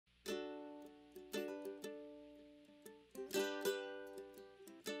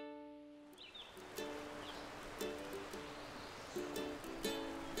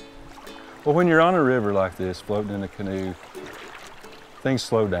Well, when you're on a river like this, floating in a canoe, things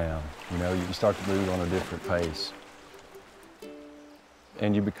slow down. You know, you start to move on a different pace.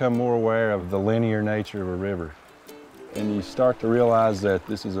 And you become more aware of the linear nature of a river. And you start to realize that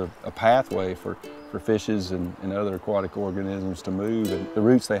this is a pathway for fishes and other aquatic organisms to move, and the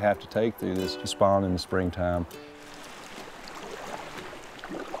routes they have to take through this to spawn in the springtime.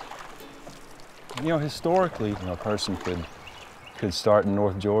 You know, historically, a person could start in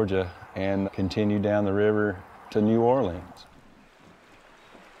North Georgia and continue down the river to New Orleans.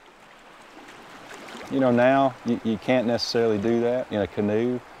 You know, now you can't necessarily do that in a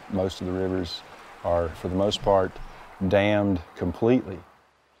canoe. Most of the rivers are, for the most part, dammed completely.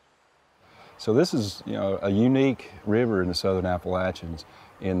 So this is, you know, a unique river in the Southern Appalachians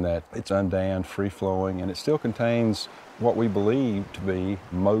in that it's undammed, free-flowing, and it still contains what we believe to be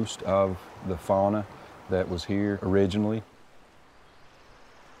most of the fauna that was here originally.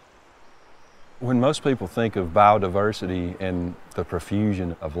 When most people think of biodiversity and the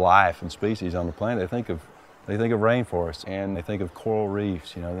profusion of life and species on the planet, they think of rainforests and they think of coral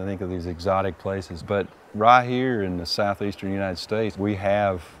reefs, you know, they think of these exotic places. But right here in the southeastern United States, we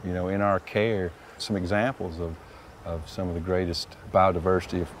have, you know, in our care, some examples of some of the greatest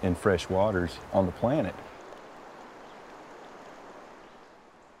biodiversity in fresh waters on the planet.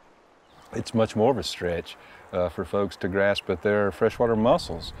 It's much more of a stretch for folks to grasp, but there are freshwater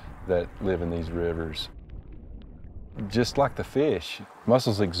mussels that live in these rivers. Just like the fish,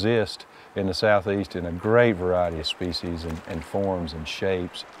 mussels exist in the southeast in a great variety of species and forms and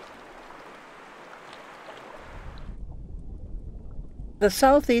shapes. The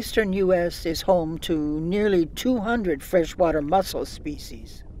southeastern U.S. is home to nearly 200 freshwater mussel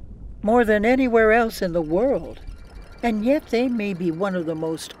species, more than anywhere else in the world, and yet they may be one of the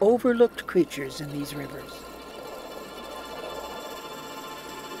most overlooked creatures in these rivers.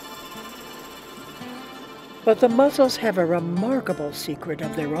 But the mussels have a remarkable secret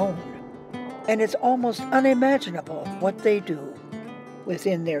of their own, and it's almost unimaginable what they do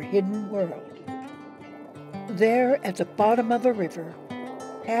within their hidden world. There at the bottom of a river,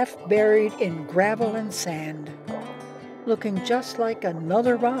 half buried in gravel and sand, looking just like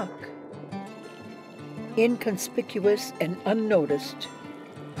another rock. Inconspicuous and unnoticed,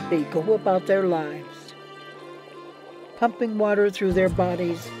 they go about their lives, pumping water through their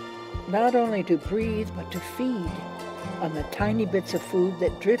bodies, not only to breathe, but to feed on the tiny bits of food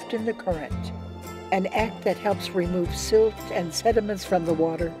that drift in the current, an act that helps remove silt and sediments from the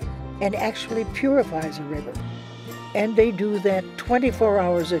water and actually purifies a river. And they do that 24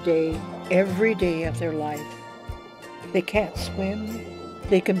 hours a day, every day of their life. They can't swim,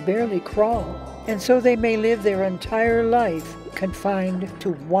 they can barely crawl, and so they may live their entire life confined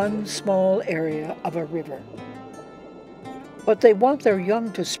to one small area of a river. But they want their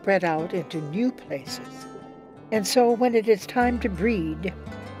young to spread out into new places. And so when it is time to breed,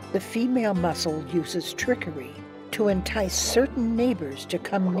 the female mussel uses trickery to entice certain neighbors to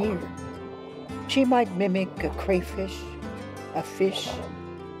come near. She might mimic a crayfish, a fish,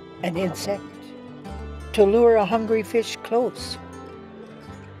 an insect, to lure a hungry fish close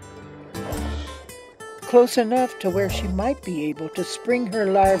enough to where she might be able to spring her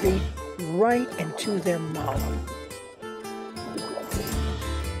larvae right into their mouth.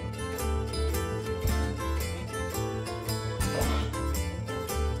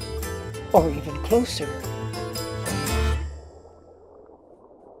 Or even closer,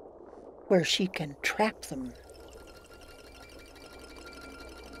 where she can trap them.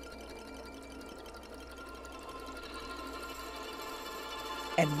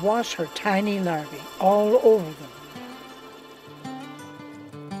 And wash her tiny larvae all over them.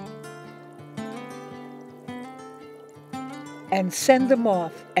 And send them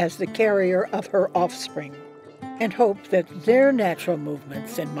off as the carrier of her offspring, and hope that their natural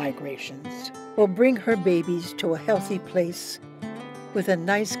movements and migrations will bring her babies to a healthy place with a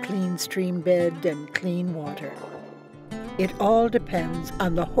nice clean stream bed and clean water. It all depends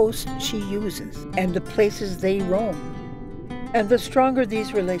on the host she uses and the places they roam. And the stronger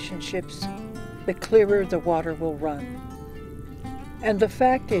these relationships, the clearer the water will run. And the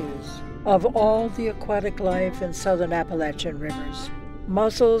fact is, of all the aquatic life in southern Appalachian rivers,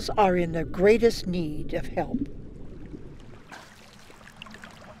 mussels are in the greatest need of help.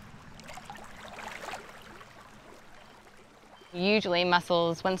 Usually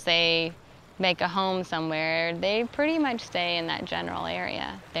mussels, once they make a home somewhere, they pretty much stay in that general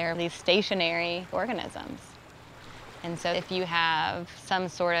area. They're these stationary organisms. And so if you have some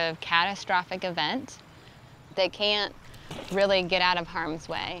sort of catastrophic event, they can't really get out of harm's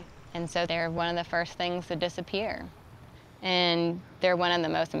way. And so they're one of the first things to disappear. and they're one of the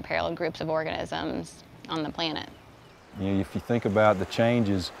most imperiled groups of organisms on the planet. You know, if you think about the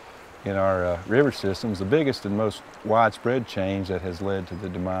changes in our river systems, the biggest and most widespread change that has led to the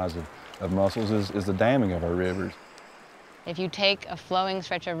demise of mussels is the damming of our rivers. If you take a flowing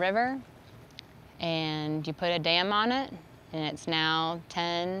stretch of river and you put a dam on it, and it's now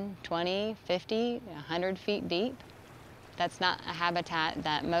 10, 20, 50, 100 feet deep, that's not a habitat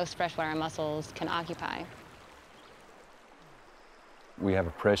that most freshwater mussels can occupy. We have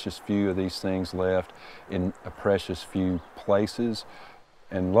a precious few of these things left in a precious few places.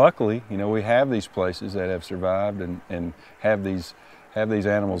 And luckily, you know, we have these places that have survived and have these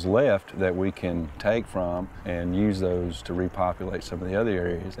animals left that we can take from and use those to repopulate some of the other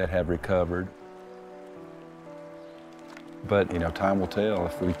areas that have recovered. But, you know, time will tell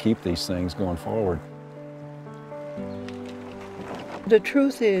if we keep these things going forward. The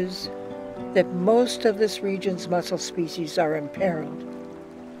truth is that most of this region's mussel species are imperiled,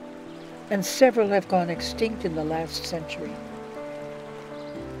 and several have gone extinct in the last century.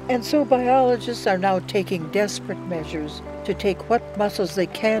 And so biologists are now taking desperate measures to take what mussels they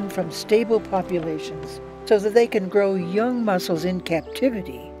can from stable populations so that they can grow young mussels in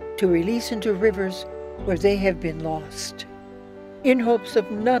captivity to release into rivers where they have been lost, in hopes of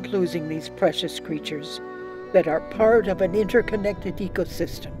not losing these precious creatures that are part of an interconnected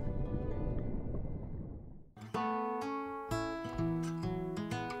ecosystem.